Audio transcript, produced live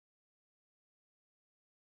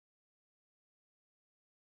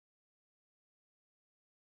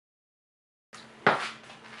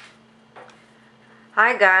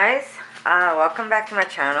Hi guys, welcome back to my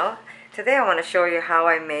channel. Today I want to show you how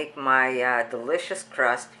I make my delicious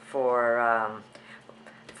crust for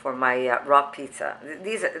my raw pizza.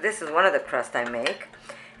 This is one of the crust I make,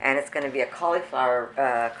 and it's going to be a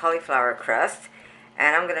cauliflower crust.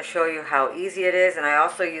 And I'm going to show you how easy it is, and I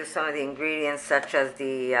also use some of the ingredients such as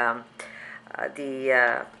the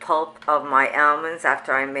pulp of my almonds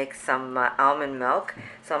after I make some almond milk.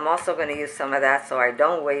 So I'm also going to use some of that so I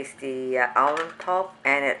don't waste the almond pulp,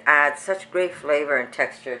 and it adds such great flavor and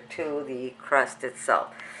texture to the crust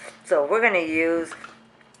itself. So we're going to use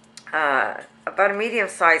about a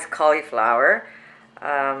medium-sized cauliflower,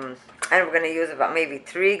 and we're going to use about maybe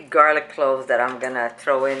 3 garlic cloves that I'm going to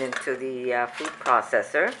throw into the food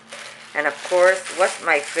processor. And of course, what's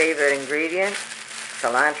my favorite ingredient?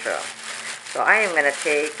 Cilantro. So I am going to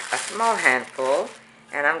take a small handful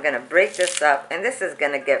and I'm going to break this up, and this is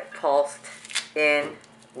going to get pulsed in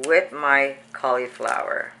with my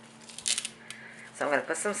cauliflower. So I'm going to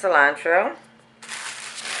put some cilantro,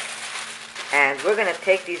 and we're going to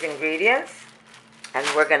take these ingredients and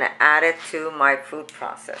we're going to add it to my food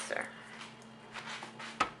processor.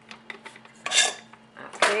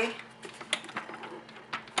 Okay,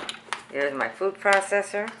 here's my food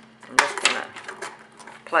processor. I'm just going to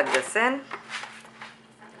plug this in.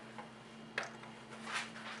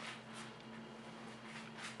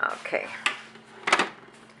 Okay.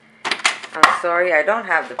 I'm sorry, I don't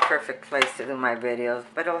have the perfect place to do my videos,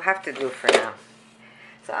 but it'll have to do for now.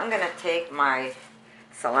 So I'm going to take my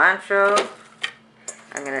cilantro.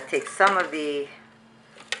 I'm going to take some of the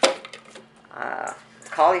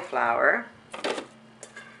cauliflower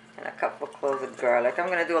and a couple of cloves of garlic. I'm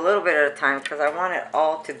going to do a little bit at a time because I want it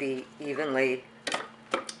all to be evenly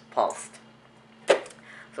pulsed. So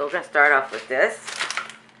we're going to start off with this.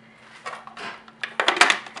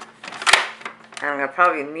 And I'm going to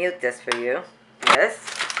probably mute this for you. This.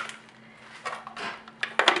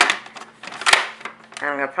 And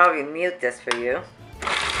I'm going to probably mute this for you.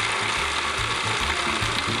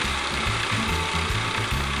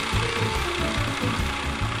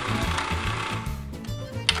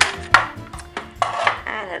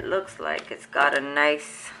 And it looks like it's got a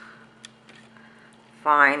nice,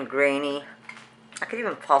 fine, grainy. I could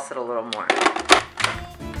even pulse it a little more.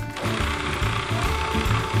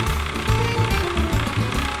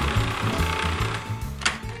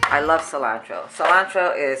 I love cilantro.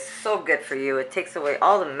 Cilantro is so good for you. It takes away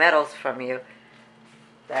all the metals from you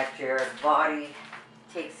that your body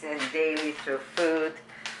takes in daily through food,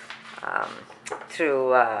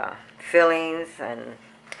 through fillings, and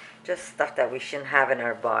just stuff that we shouldn't have in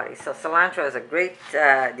our body. So cilantro is a great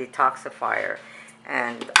detoxifier,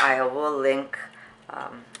 and I will link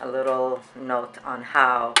a little note on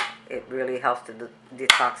how it really helps to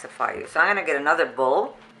detoxify you. So I'm going to get another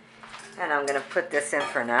bowl. And I'm going to put this in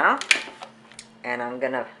for now. And I'm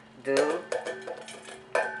going to do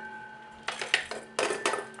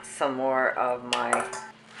some more of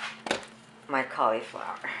my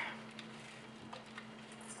cauliflower.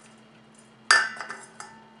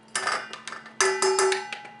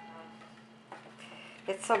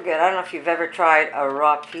 It's so good. I don't know if you've ever tried a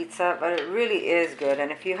raw pizza, but it really is good.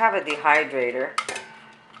 And if you have a dehydrator,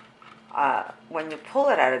 when you pull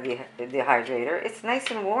it out of the dehydrator, it's nice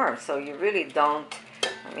and warm, so you really don't,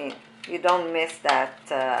 you don't miss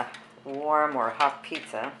that warm or hot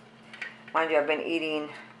pizza. Mind you, I've been eating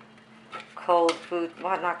cold food,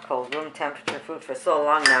 well, not cold, room temperature food for so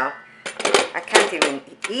long now, I can't even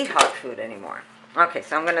eat hot food anymore. Okay,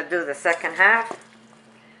 so I'm going to do the second half.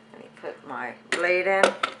 Let me put my blade in.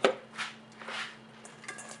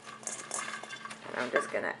 And I'm just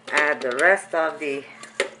going to add the rest of the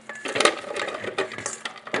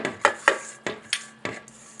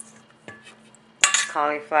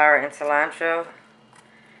cauliflower and cilantro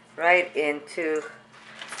right into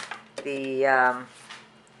the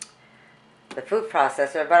food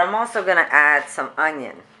processor, but I'm also going to add some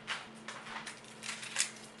onion.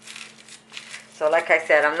 So like I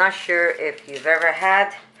said, I'm not sure if you've ever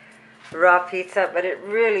had raw pizza, but it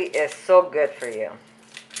really is so good for you.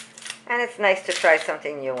 And it's nice to try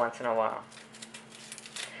something new once in a while.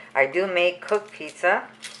 I do make cooked pizza.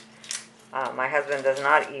 My husband does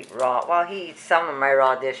not eat raw. Well, he eats some of my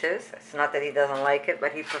raw dishes. It's not that he doesn't like it,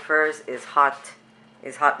 but he prefers his hot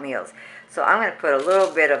meals. So I'm going to put a little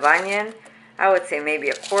bit of onion. I would say maybe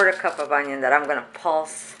a 1/4 cup of onion that I'm going to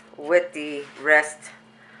pulse with the rest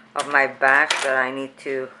of my batch that I need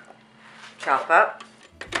to chop up.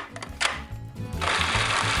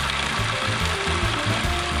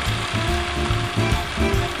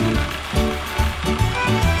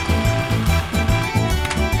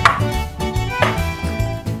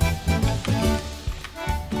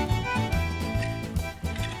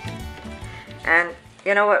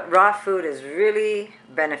 You know what? Raw food is really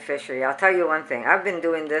beneficial. I'll tell you one thing. I've been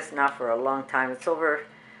doing this now for a long time.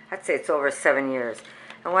 I'd say it's over 7 years.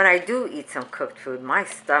 And when I do eat some cooked food, my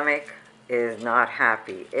stomach is not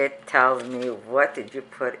happy. It tells me, what did you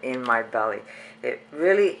put in my belly? It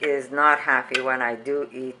really is not happy when I do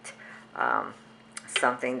eat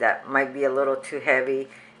something that might be a little too heavy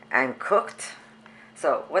and cooked.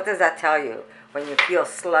 So what does that tell you? When you feel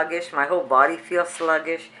sluggish, my whole body feels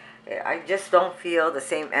sluggish. I just don't feel the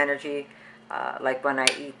same energy like when I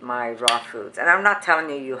eat my raw foods. And I'm not telling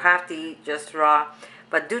you you have to eat just raw,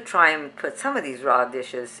 but do try and put some of these raw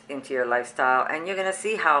dishes into your lifestyle, and you're going to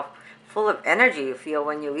see how full of energy you feel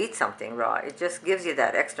when you eat something raw. It just gives you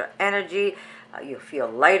that extra energy. You feel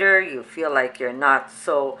lighter. You feel like you're not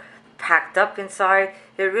so packed up inside.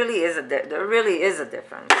 There really is a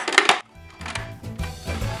difference.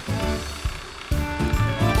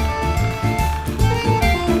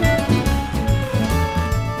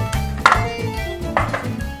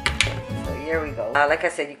 Here we go. Like I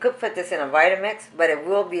said, you could put this in a Vitamix, but it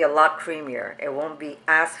will be a lot creamier. It won't be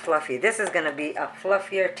as fluffy. This is going to be a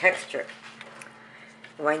fluffier texture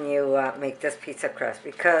when you make this pizza crust,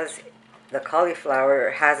 because the cauliflower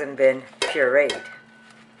hasn't been pureed.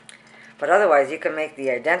 But otherwise, you can make the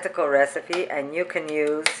identical recipe, and you can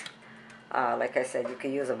use, like I said, you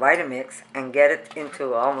can use a Vitamix and get it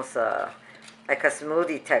into almost like a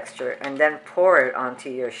smoothie texture, and then pour it onto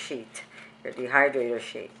your sheet, your dehydrator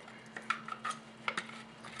sheet.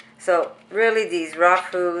 So really, these raw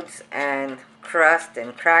foods and crust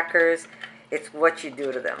and crackers, it's what you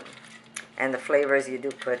do to them and the flavors you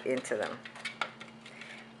do put into them.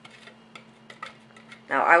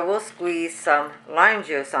 Now I will squeeze some lime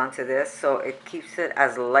juice onto this so it keeps it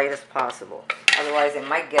as light as possible. Otherwise it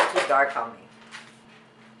might get too dark on me.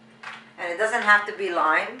 And it doesn't have to be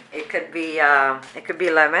lime. It could be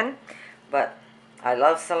lemon, but I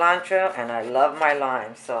love cilantro and I love my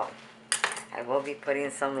lime, so I will be putting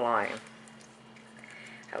some lime.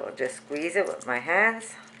 I will just squeeze it with my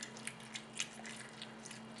hands.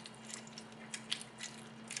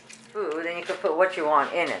 Food, and you can put what you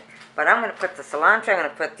want in it. But I'm going to put the cilantro, I'm going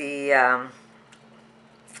to put the,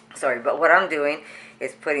 but what I'm doing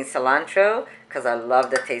is putting cilantro, because I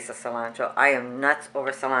love the taste of cilantro. I am nuts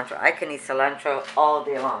over cilantro. I can eat cilantro all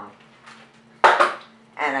day long.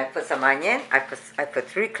 And I put some onion, I put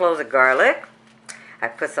 3 cloves of garlic, I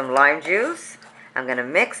put some lime juice. I'm going to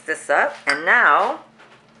mix this up, and now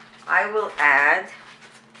I will add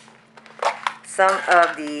some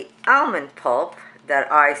of the almond pulp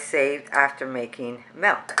that I saved after making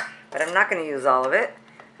milk. But I'm not going to use all of it.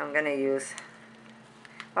 I'm going to use,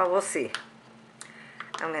 well, we'll see.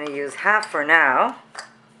 I'm going to use half for now.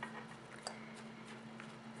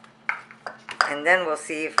 And then we'll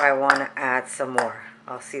see if I want to add some more.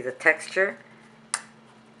 I'll see the texture.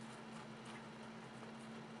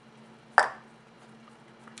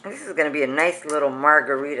 This is going to be a nice little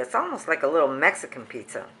margarita. It's almost like a little Mexican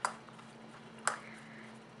pizza.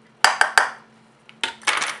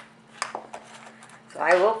 So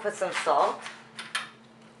I will put some salt.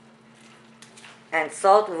 And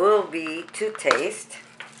salt will be to taste.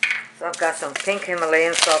 So I've got some pink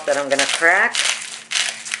Himalayan salt that I'm going to crack.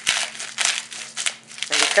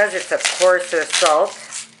 And because it's a coarser salt,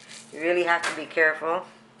 you really have to be careful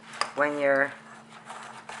when you're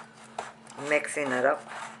mixing it up,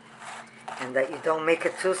 and that you don't make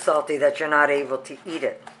it too salty that you're not able to eat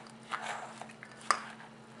it.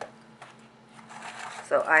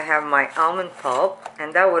 So I have my almond pulp,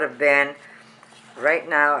 and that would have been, right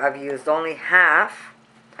now I've used only half,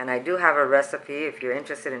 and I do have a recipe if you're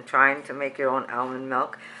interested in trying to make your own almond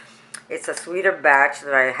milk. It's a sweeter batch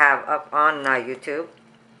that I have up on YouTube.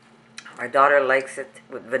 My daughter likes it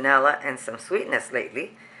with vanilla and some sweetness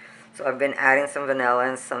lately. So I've been adding some vanilla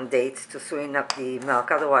and some dates to sweeten up the milk.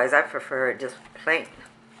 Otherwise, I prefer it just plain.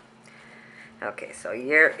 Okay, so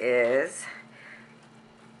here is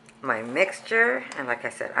my mixture. And like I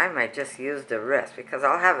said, I might just use the rest because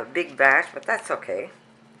I'll have a big batch, but that's okay.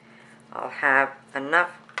 I'll have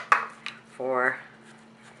enough for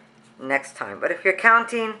next time. But if you're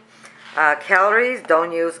counting calories,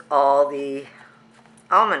 don't use all the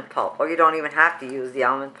almond pulp. Or you don't even have to use the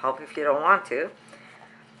almond pulp if you don't want to.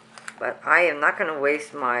 But I am not going to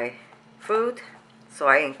waste my food, so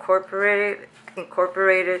I incorporate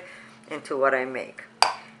it into what I make.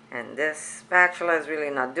 And this spatula is really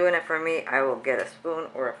not doing it for me. I will get a spoon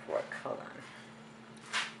or a fork. Hold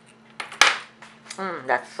on.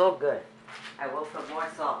 That's so good. I will put more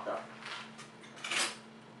salt though.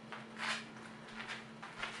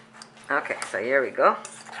 Okay, so here we go.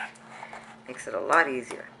 Makes it a lot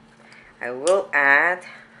easier. I will add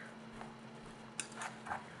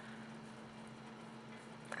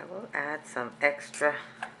I will add some extra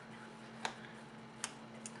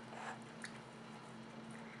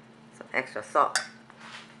salt.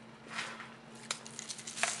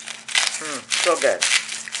 So good.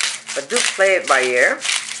 But do play it by ear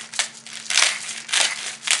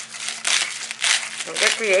and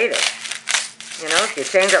get creative. You know, if you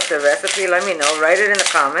change up the recipe, let me know. Write it in the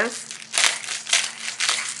comments.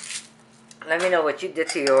 Let me know what you did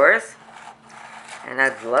to yours, and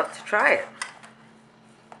I'd love to try it.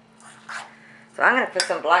 So I'm going to put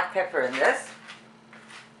some black pepper in this.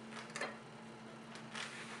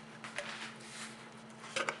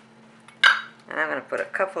 And I'm going to put a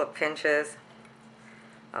couple of pinches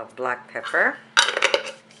of black pepper.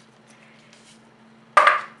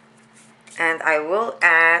 And I will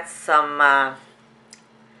add some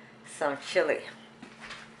chili.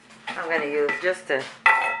 I'm going to use just a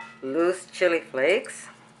loose chili flakes.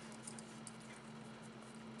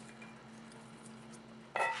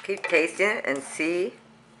 Keep tasting it and see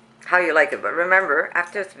how you like it. But remember,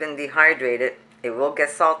 after it's been dehydrated, it will get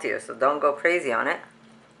saltier, so don't go crazy on it.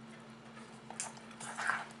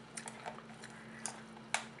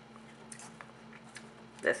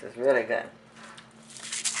 This is really good.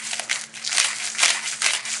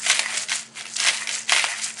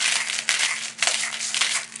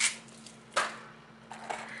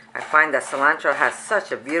 I find that cilantro has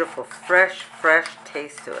such a beautiful, fresh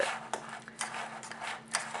taste to it.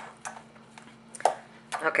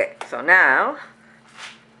 Okay, so now,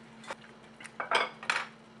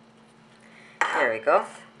 there we go.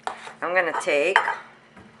 I'm going to take,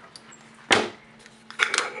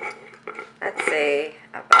 let's say,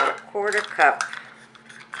 about a quarter cup.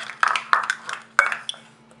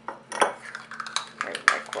 Where's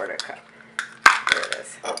my quarter cup? There it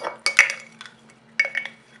is.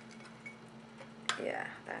 Yeah,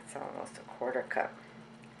 that's almost a quarter cup.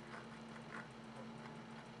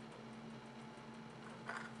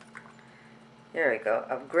 There we go,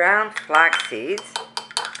 of ground flax seeds.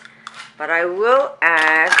 But I will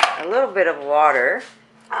add a little bit of water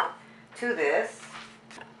to this.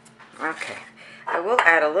 Okay, I will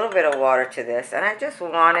add a little bit of water to this, and I just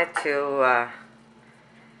want it to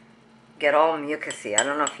get all mucousy. I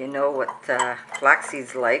don't know if you know what flax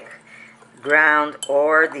seeds like, ground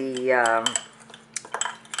or the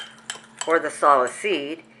solid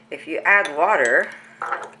seed. If you add water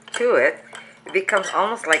to it, it becomes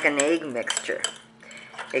almost like an egg mixture.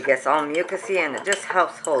 It gets all mucousy and it just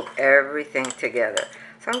helps hold everything together.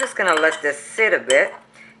 So I'm just going to let this sit a bit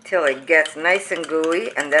till it gets nice and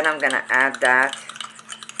gooey, and then I'm going to add that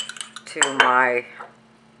to my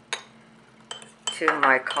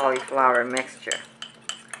cauliflower mixture.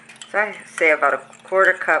 So I say about a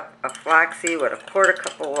quarter cup of flaxseed with a quarter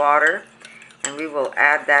cup of water, and we will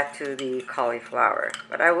add that to the cauliflower.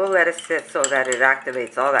 But I will let it sit so that it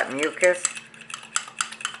activates all that mucus,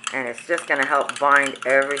 and it's just going to help bind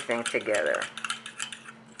everything together.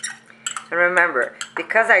 And remember,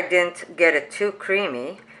 because I didn't get it too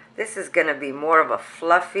creamy, this is going to be more of a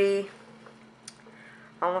fluffy,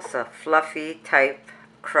 almost a fluffy type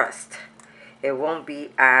crust. It won't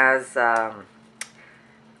be as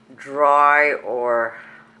dry or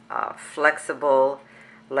flexible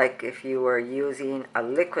like if you were using a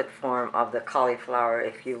liquid form of the cauliflower,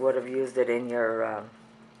 if you would have used it in your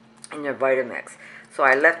Vitamix. So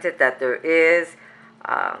I left it that there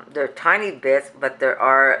are tiny bits, but there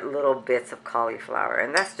are little bits of cauliflower,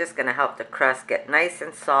 and that's just going to help the crust get nice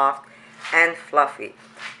and soft and fluffy,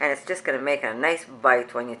 and it's just going to make a nice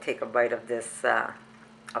bite when you take a bite of this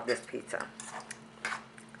pizza.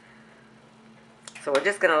 So we're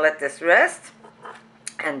just going to let this rest,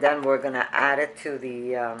 and then we're going to add it to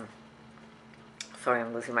the sorry,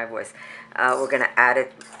 I'm losing my voice. We're going to add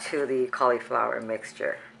it to the cauliflower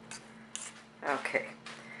mixture. Okay,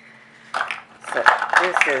 so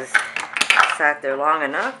this is sat there long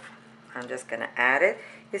enough. I'm just going to add it.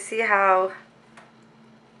 You see how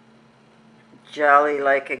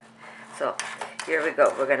jelly-like it. So here we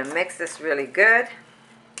go. We're going to mix this really good,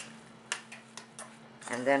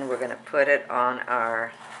 and then we're going to put it on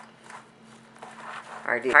our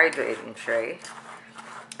dehydrating tray,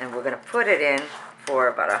 and we're going to put it in for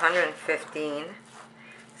about 115.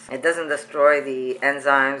 It doesn't destroy the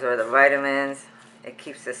enzymes or the vitamins. It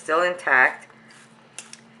keeps it still intact,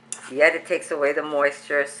 yet it takes away the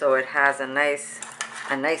moisture, so it has a nice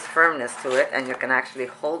firmness to it, and you can actually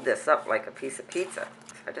hold this up like a piece of pizza.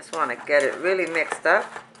 So I just want to get it really mixed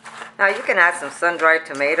up. Now you can add some sun-dried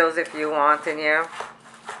tomatoes if you want in here.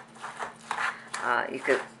 You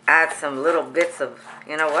could add some little bits of,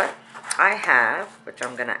 you know what I have, which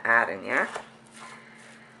I'm going to add in here.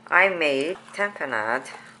 I made tamponade.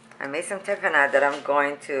 I made some tapenade that I'm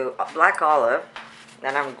going to, black olive,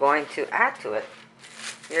 that I'm going to add to it.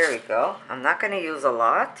 Here we go. I'm not going to use a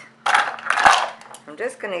lot. I'm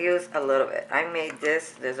just going to use a little bit. I made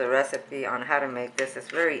this. There's a recipe on how to make this.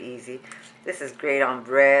 It's very easy. This is great on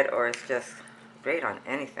bread, or it's just great on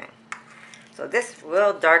anything. So this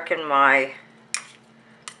will darken my,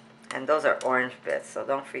 and those are orange bits, so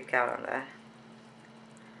don't freak out on that.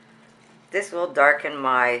 This will darken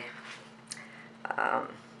my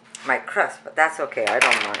my crust, but that's okay. I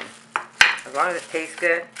don't mind. As long as it tastes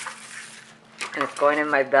good and it's going in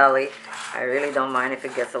my belly, I really don't mind if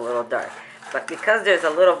it gets a little dark. But because there's a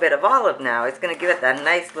little bit of olive now, it's going to give it that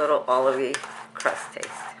nice little olivey crust taste.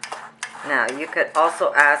 Now, you could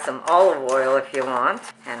also add some olive oil if you want,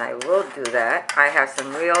 and I will do that. I have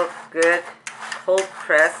some real good cold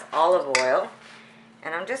pressed olive oil,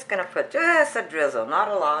 and I'm just going to put just a drizzle, not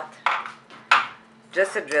a lot,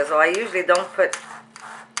 just a drizzle. I usually don't put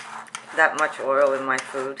that much oil in my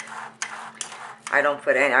food. I don't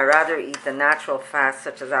put any. I rather eat the natural fats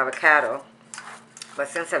such as avocado. But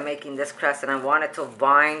since I'm making this crust and I want it to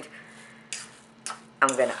bind,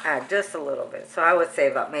 I'm going to add just a little bit. So I would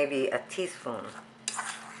say about maybe a teaspoon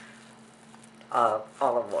of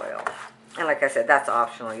olive oil. And like I said, that's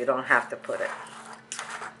optional. You don't have to put it.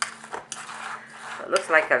 So it looks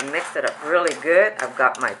like I've mixed it up really good. I've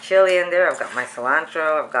got my chili in there. I've got my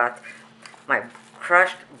cilantro. I've got my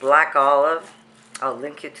crushed black olive. I'll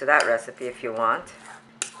link you to that recipe if you want.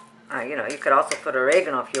 You know, you could also put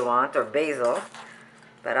oregano if you want, or basil.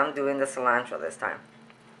 But I'm doing the cilantro this time.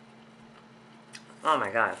 Oh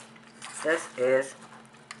my God. This is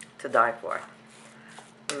to die for.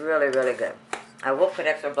 Really, really good. I will put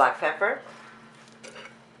extra black pepper.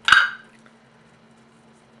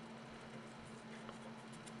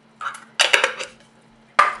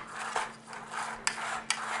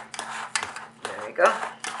 There we go.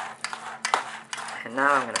 And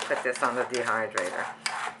now I'm going to put this on the dehydrator.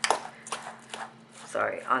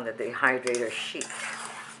 Sorry, on the dehydrator sheet.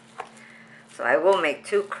 So I will make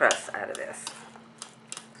 2 crusts out of this.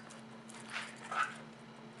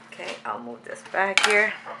 Okay, I'll move this back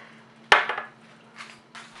here.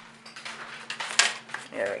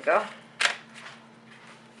 There we go.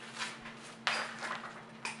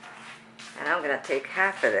 And I'm going to take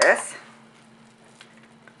half of this.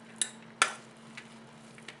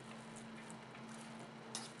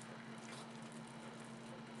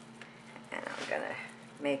 And I'm going to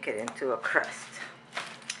make it into a crust.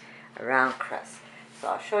 A round crust. So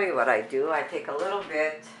I'll show you what I do. I take a little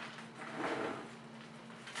bit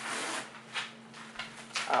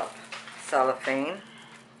of cellophane,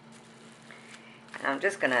 and I'm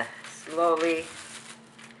just going to slowly,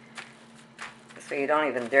 so you don't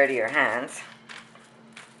even dirty your hands,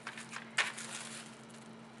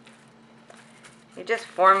 you just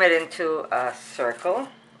form it into a circle.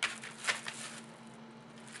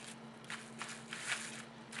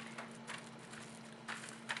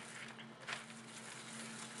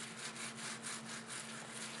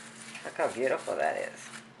 Look how beautiful that is.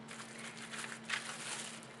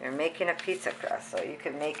 You're making a pizza crust, so you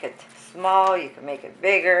can make it small, you can make it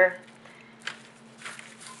bigger.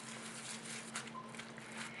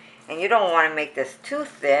 And you don't want to make this too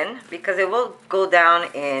thin because it will go down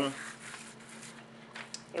in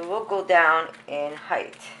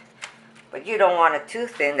height. But you don't want it too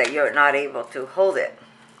thin that you're not able to hold it.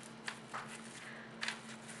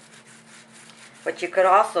 What you could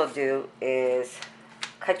also do is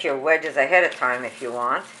cut your wedges ahead of time if you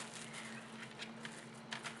want.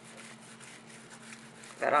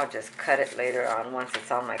 But I'll just cut it later on once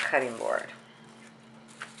it's on my cutting board.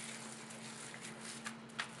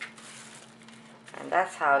 And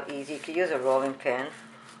that's how easy. You could use a rolling pin.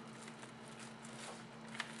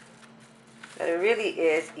 But it really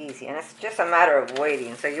is easy. And it's just a matter of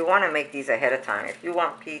waiting. So you want to make these ahead of time. If you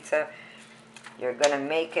want pizza, you're going to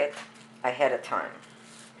make it ahead of time.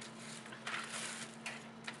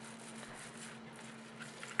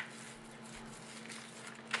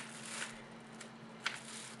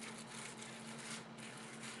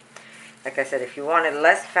 Like I said, if you want it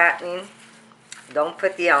less fattening, don't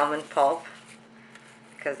put the almond pulp,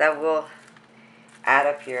 because that will add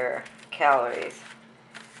up your calories.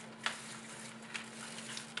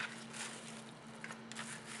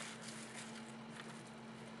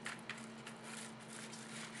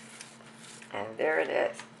 And there it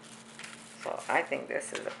is. So I think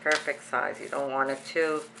this is a perfect size. You don't want it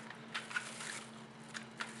too.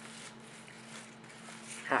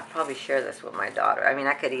 I'll probably share this with my daughter. I mean,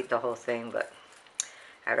 I could eat the whole thing, but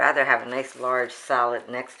I'd rather have a nice large salad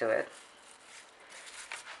next to it.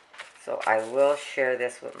 So I will share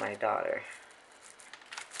this with my daughter.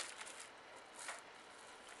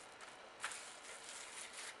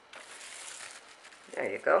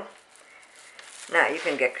 There you go. Now you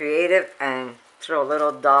can get creative and throw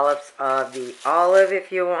little dollops of the olive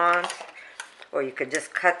if you want, or you could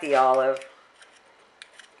just cut the olive.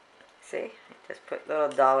 See, just put little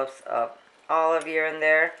dollops of olive here and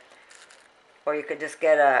there, or you could just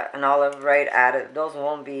get an olive right at it. Those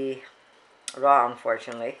won't be raw,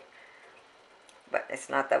 unfortunately, but it's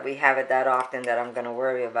not that we have it that often that I'm going to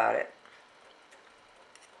worry about it.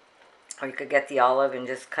 Or you could get the olive and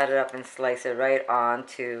just cut it up and slice it right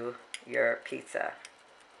onto your pizza.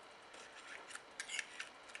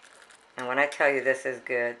 And when I tell you this is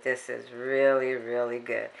good, this is really, really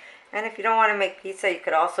good. And if you don't want to make pizza, you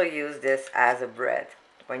could also use this as a bread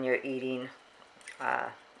when you're eating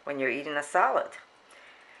a salad.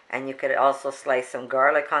 And you could also slice some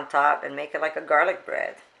garlic on top and make it like a garlic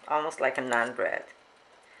bread, almost like a naan bread.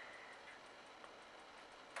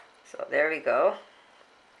 So there we go.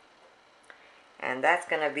 And that's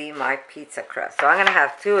going to be my pizza crust. So I'm going to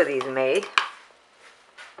have two of these made.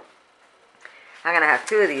 And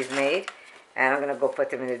I'm going to go put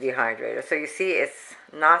them in the dehydrator. So you see, it's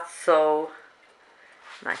not sure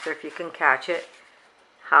if you can catch it,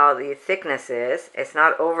 how the thickness is. It's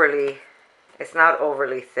not overly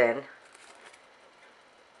thin.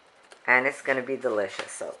 And it's going to be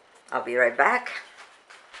delicious. So I'll be right back.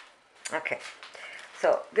 Okay.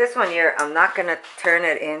 So this one here, I'm not going to turn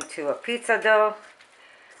it into a pizza dough.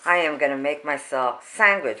 I am going to make myself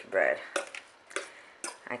sandwich bread.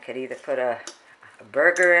 I could either put a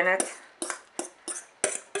burger in it,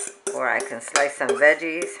 or I can slice some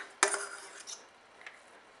veggies.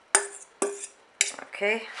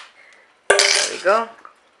 Okay, there we go.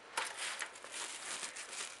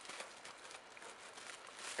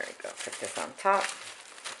 There we go, put this on top.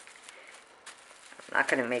 I'm not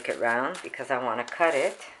going to make it round because I want to cut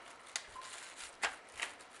it.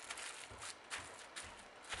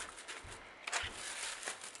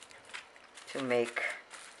 To make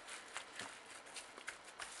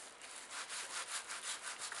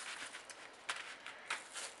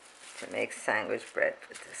sandwich bread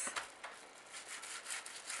with this.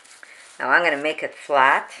 Now I'm going to make it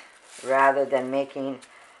flat rather than making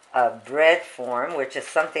a bread form, which is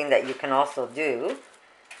something that you can also do.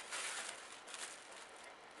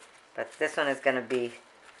 But this one is going to be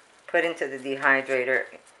put into the dehydrator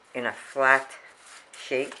in a flat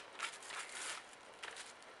shape.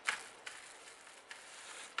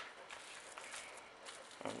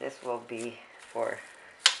 And this will be for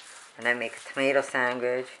when I make a tomato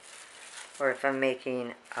sandwich, or if I'm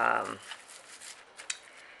making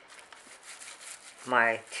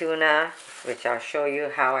my tuna, which I'll show you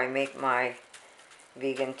how I make my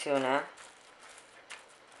vegan tuna.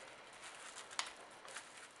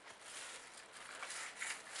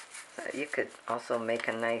 So you could also make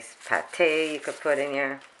a nice pate you could put in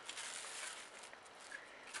here.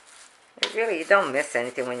 Really, you don't miss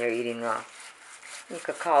anything when you're eating raw. You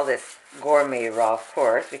could call this gourmet raw, of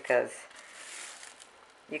course, because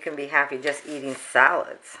you can be happy just eating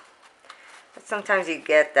salads. But sometimes you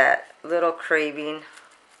get that little craving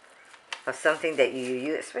of something that you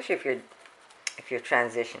use, especially if you're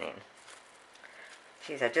transitioning.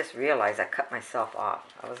 Geez, I just realized I cut myself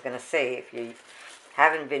off. I was going to say, if you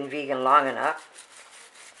haven't been vegan long enough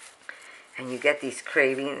and you get these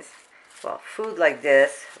cravings, well, food like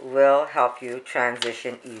this will help you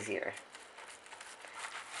transition easier.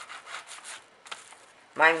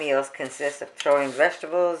 My meals consist of throwing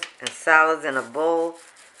vegetables and salads in a bowl,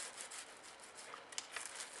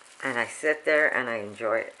 and I sit there and I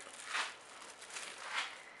enjoy it.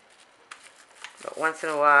 But once in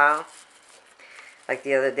a while, like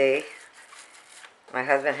the other day, my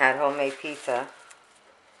husband had homemade pizza,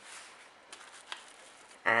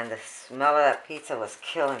 and the smell of that pizza was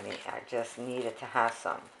killing me. I just needed to have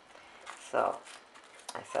some. So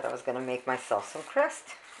I said I was going to make myself some crust,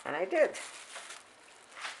 and I did.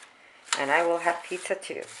 And I will have pizza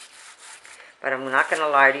too. But I'm not going to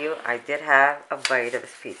lie to you, I did have a bite of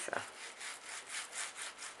this pizza.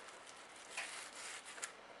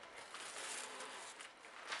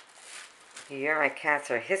 Here my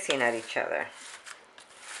cats are hissing at each other.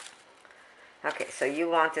 Okay, so you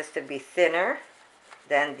want this to be thinner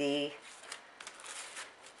than the...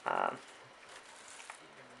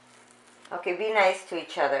 okay, be nice to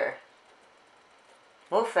each other.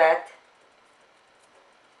 Moufette.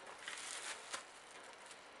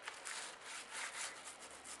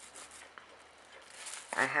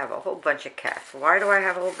 I have a whole bunch of cats. Why do I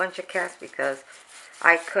have a whole bunch of cats? Because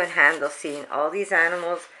I couldn't handle seeing all these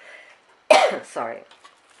animals. Sorry.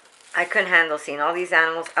 I couldn't handle seeing all these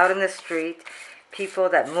animals out in the street. People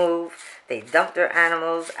that move, they dump their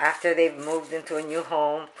animals after they've moved into a new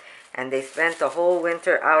home. and they spent the whole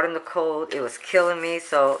winter out in the cold. It was killing me,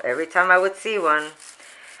 so every time I would see one,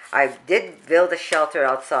 I did build a shelter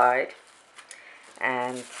outside,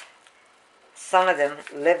 and some of them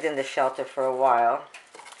lived in the shelter for a while,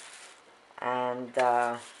 and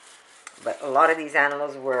but a lot of these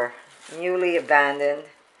animals were newly abandoned,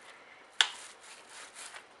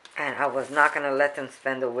 and I was not going to let them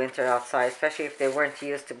spend the winter outside, especially if they weren't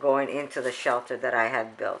used to going into the shelter that I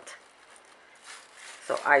had built.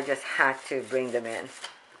 So I just had to bring them in.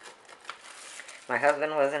 My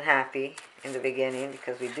husband wasn't happy in the beginning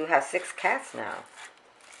because we do have 6 cats now.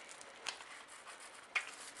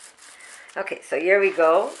 Okay, so here we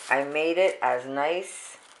go. I made it as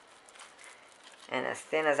nice and as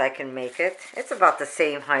thin as I can make it. It's about the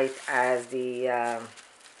same height as the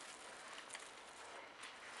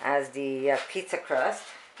pizza crust,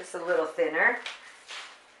 just a little thinner.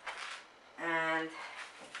 And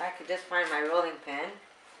if I could just find my rolling pin.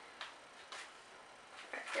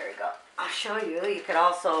 Right, there we go. I'll show you. You could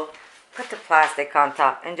also put the plastic on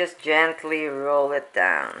top and just gently roll it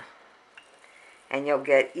down. And you'll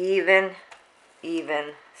get even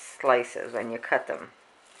slices when you cut them.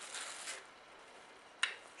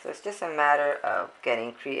 So it's just a matter of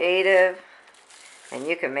getting creative, and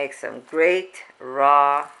you can make some great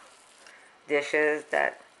raw dishes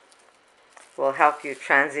that will help you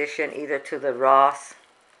transition either to the raws,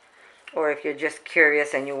 or if you're just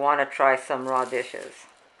curious and you want to try some raw dishes.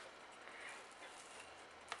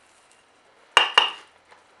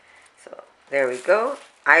 So there we go.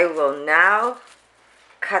 I will now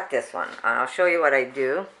cut this one, and I'll show you what I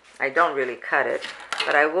do. I don't really cut it,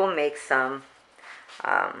 but I will make some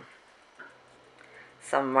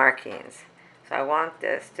markings. So I want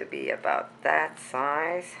this to be about that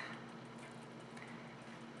size,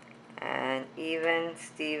 and even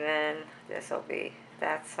Steven, this will be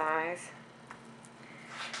that size.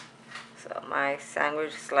 So my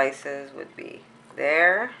sandwich slices would be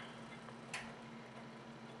there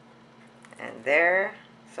and there.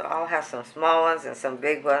 So I'll have some small ones and some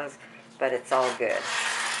big ones, but it's all good.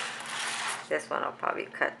 This one, I'll probably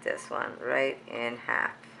cut this one right in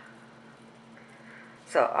half.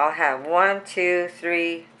 So I'll have 1, 2,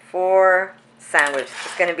 3, 4 sandwiches.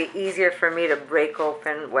 It's going to be easier for me to break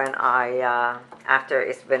open when after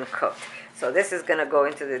it's been cooked. So this is going to go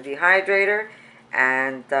into the dehydrator,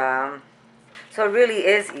 and so it really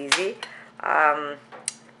is easy. And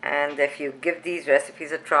if you give these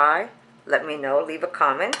recipes a try, let me know, leave a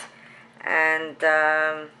comment, and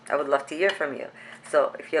I would love to hear from you.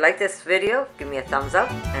 So if you like this video, give me a thumbs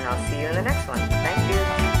up, and I'll see you in the next one. Thank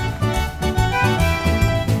you.